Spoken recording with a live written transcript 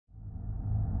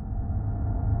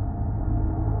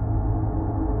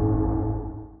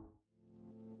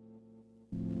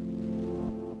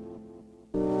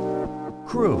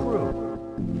Crew.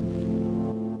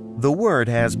 The word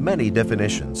has many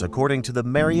definitions according to the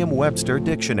Merriam-Webster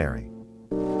dictionary.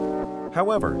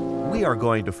 However, we are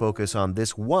going to focus on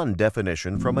this one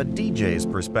definition from a DJ's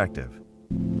perspective.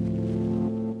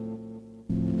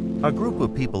 A group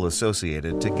of people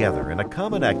associated together in a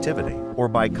common activity or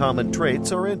by common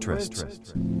traits or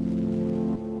interests.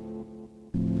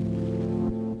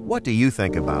 What do you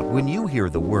think about when you hear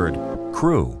the word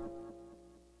crew?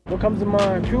 What comes to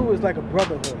mind, crew is like a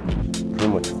brotherhood. Pretty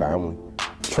much family.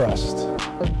 Trust.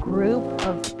 A group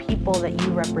of people that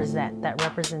you represent, that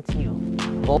represents you.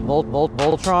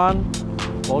 Voltron.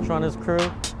 Voltron is crew.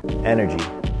 Energy.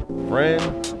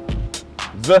 Friends.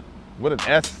 With an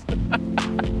S.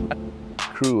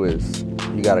 Crew is,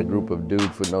 you got a group of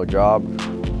dudes with no job,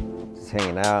 just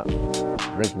hanging out,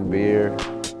 drinking beer,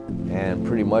 and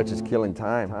pretty much just killing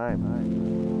time.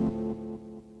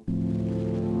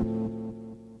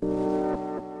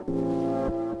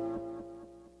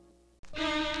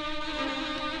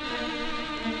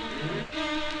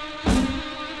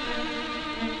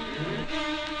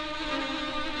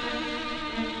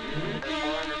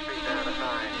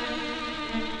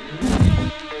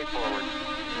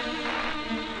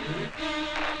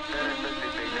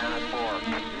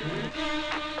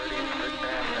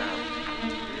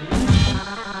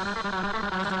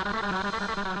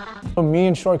 Me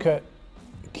and Shortcut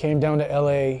came down to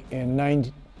LA in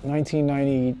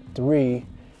 1993,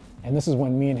 and this is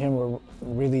when me and him were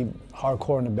really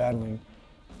hardcore into battling.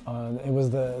 It was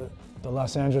the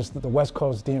Los Angeles, the West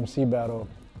Coast DMC battle,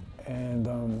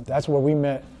 and that's where we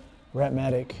met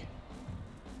Rapmatic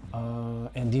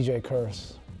and DJ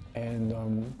Curse.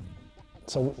 And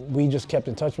so we just kept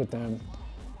in touch with them,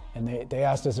 and they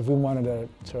asked us if we wanted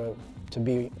to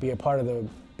be a part of the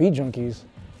Beat Junkies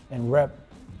and rep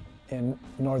in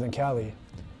Northern Cali.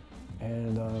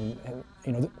 And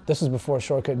you know, this is before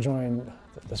Shortcut joined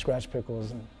the Scratch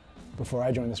Pickles, and before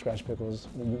I joined the Scratch Pickles.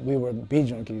 We were Beat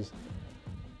Junkies.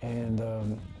 And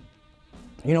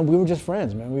you know, we were just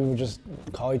friends, man. We would just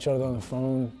call each other on the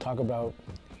phone, talk about,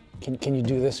 can you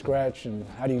do this scratch, and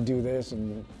how do you do this,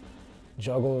 and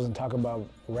juggles, and talk about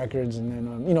records. And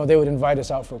then, you know, they would invite us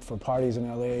out for parties in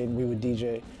LA, and we would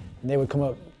DJ. And they would come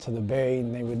up to the Bay,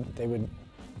 and they would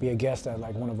be a guest at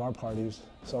like one of our parties.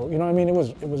 So, you know what I mean? It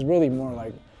was really more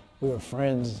like we were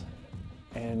friends,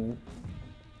 and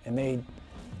they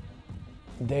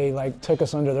like took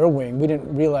us under their wing. We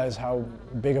didn't realize how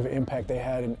big of an impact they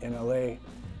had in LA,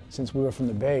 since we were from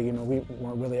the Bay. You know, we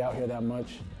weren't really out here that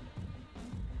much.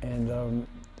 And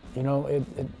you know, it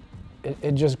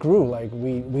just grew. Like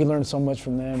we learned so much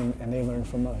from them, and they learned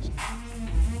from us.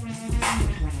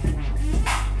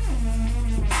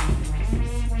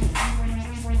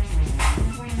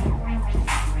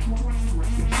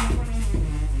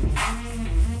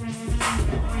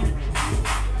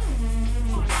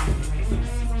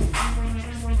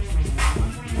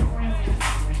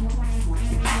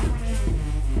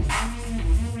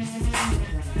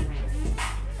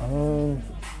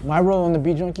 My role in the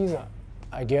Beat Junkies,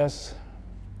 I guess,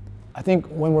 I think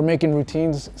when we're making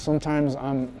routines, sometimes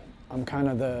I'm kind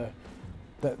of the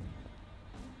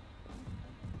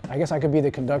I guess I could be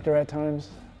the conductor at times.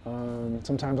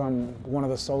 Sometimes I'm one of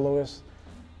the soloists.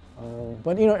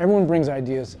 But you know, everyone brings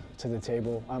ideas to the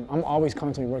table. I'm always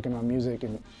constantly working on music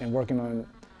and working on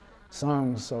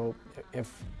songs. So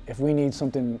if we need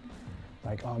something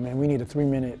like, oh man, we need a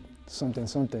 3-minute something,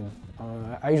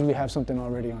 I usually have something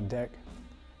already on deck.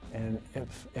 And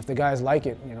if the guys like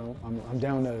it, you know, I'm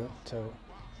down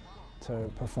to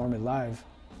perform it live.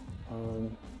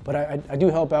 But I do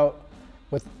help out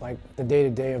with like the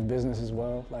day-to-day of business as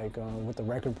well, like with the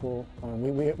record pool.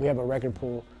 We have a record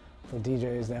pool for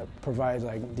DJs that provides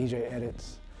like DJ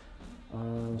edits.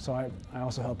 So I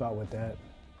also help out with that.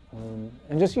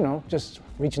 And just, you know, just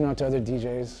reaching out to other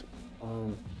DJs,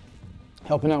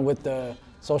 helping out with the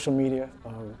social media,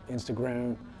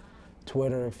 Instagram,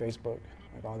 Twitter, Facebook,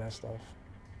 like all that stuff.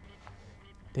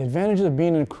 The advantages of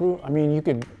being in a crew, I mean, you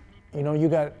got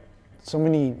so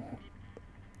many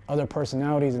other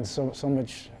personalities and so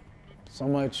much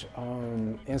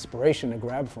inspiration to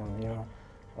grab from, you know.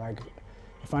 Like,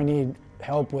 if I need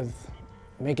help with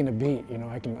making a beat, you know,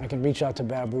 I can reach out to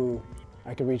Babu,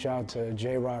 I can reach out to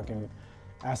J-Rock and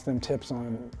ask them tips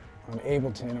on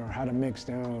Ableton or how to mix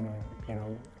down, or, you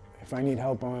know, if I need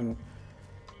help on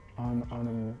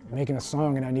making a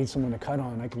song and I need someone to cut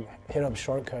on, I can hit up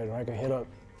Shortcut, or I can hit up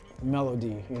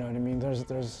Melody, you know what I mean?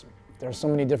 There's so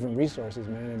many different resources,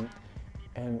 man.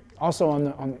 And also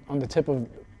on the tip of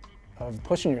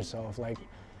pushing yourself, like,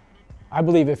 I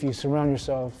believe if you surround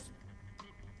yourself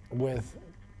with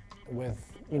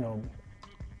you know,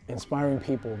 inspiring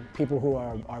people who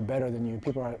are better than you,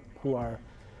 who are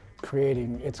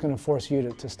creating, it's going to force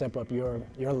you to step up your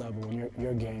level and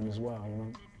your game as well,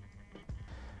 you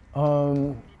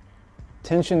know.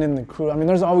 Tension in the crew, I mean,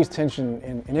 there's always tension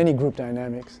in any group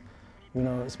dynamics, you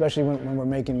know, especially when we're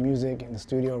making music in the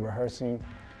studio, rehearsing,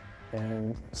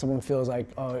 and someone feels like,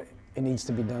 oh, it needs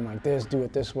to be done like this, do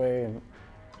it this way,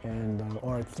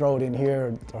 or throw it in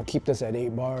here, or keep this at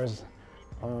 8 bars.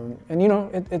 And you know,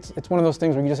 it's one of those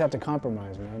things where you just have to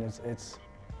compromise, man.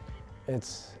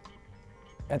 It's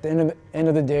at the end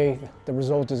of the day, the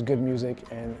result is good music,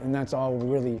 and that's all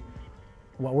really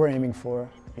what we're aiming for.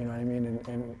 You know what I mean?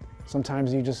 And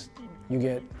sometimes you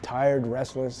get tired,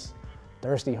 restless,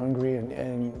 thirsty, hungry,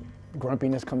 and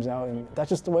grumpiness comes out, and that's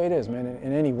just the way it is, man.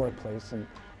 In any workplace, and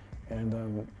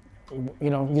you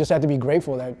know, you just have to be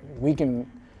grateful that we can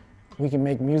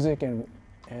make music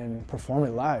and perform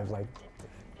it live, like.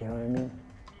 You know what I mean?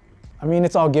 I mean,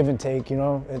 it's all give and take, you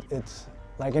know? It's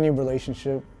like any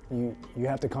relationship, you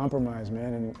have to compromise,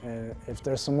 man. And if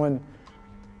there's someone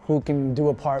who can do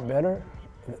a part better,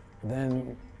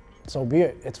 then so be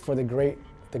it. It's for the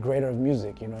greater of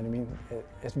music, you know what I mean?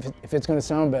 If it's gonna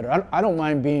sound better. I don't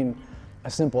mind being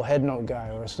a simple head note guy,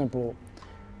 or a simple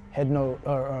head note,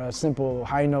 or a simple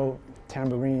high note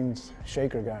tambourines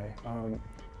shaker guy.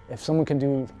 If someone can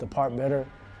do the part better,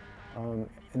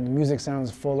 and the music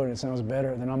sounds fuller and it sounds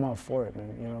better, then I'm all for it,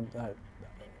 man. You know,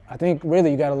 I think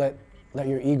really you gotta let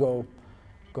your ego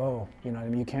go. You know what I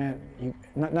mean?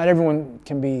 Not everyone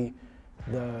can be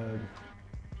the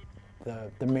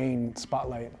main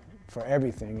spotlight for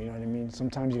everything. You know what I mean?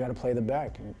 Sometimes you gotta play the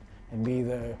back and be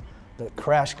the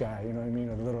crash guy. You know what I mean?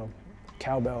 A little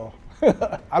cowbell.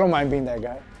 I don't mind being that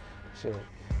guy. Shit.